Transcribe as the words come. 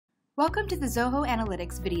Welcome to the Zoho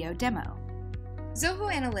Analytics video demo.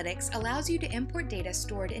 Zoho Analytics allows you to import data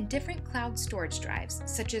stored in different cloud storage drives,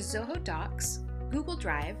 such as Zoho Docs, Google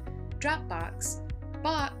Drive, Dropbox,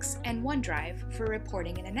 Box, and OneDrive for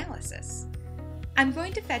reporting and analysis. I'm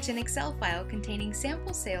going to fetch an Excel file containing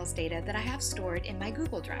sample sales data that I have stored in my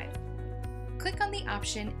Google Drive. Click on the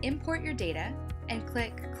option Import Your Data and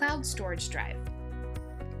click Cloud Storage Drive.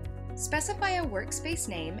 Specify a workspace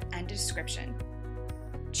name and a description.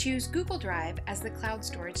 Choose Google Drive as the cloud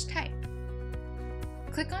storage type.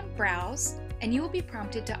 Click on Browse, and you will be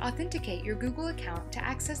prompted to authenticate your Google account to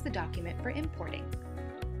access the document for importing.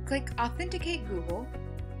 Click Authenticate Google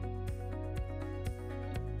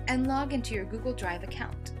and log into your Google Drive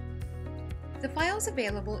account. The files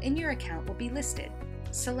available in your account will be listed.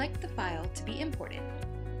 Select the file to be imported.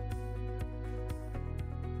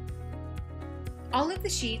 All of the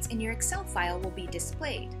sheets in your Excel file will be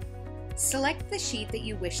displayed. Select the sheet that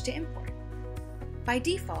you wish to import. By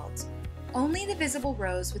default, only the visible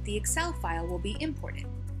rows with the Excel file will be imported.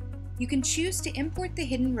 You can choose to import the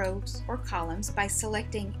hidden rows or columns by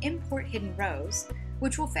selecting Import Hidden Rows,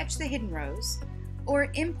 which will fetch the hidden rows,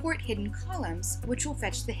 or Import Hidden Columns, which will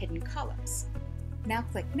fetch the hidden columns. Now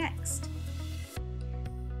click Next.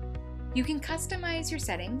 You can customize your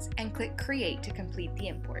settings and click Create to complete the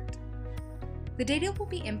import. The data will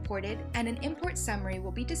be imported and an import summary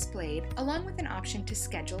will be displayed along with an option to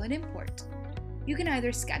schedule an import. You can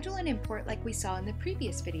either schedule an import like we saw in the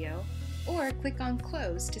previous video, or click on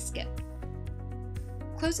Close to skip.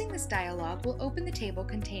 Closing this dialog will open the table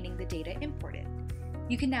containing the data imported.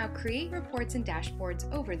 You can now create reports and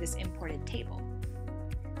dashboards over this imported table.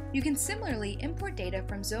 You can similarly import data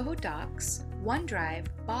from Zoho Docs, OneDrive,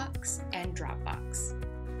 Box, and Dropbox.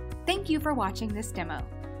 Thank you for watching this demo.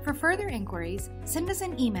 For further inquiries, send us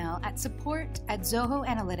an email at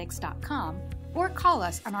support@zohoanalytics.com or call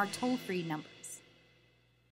us on our toll-free number.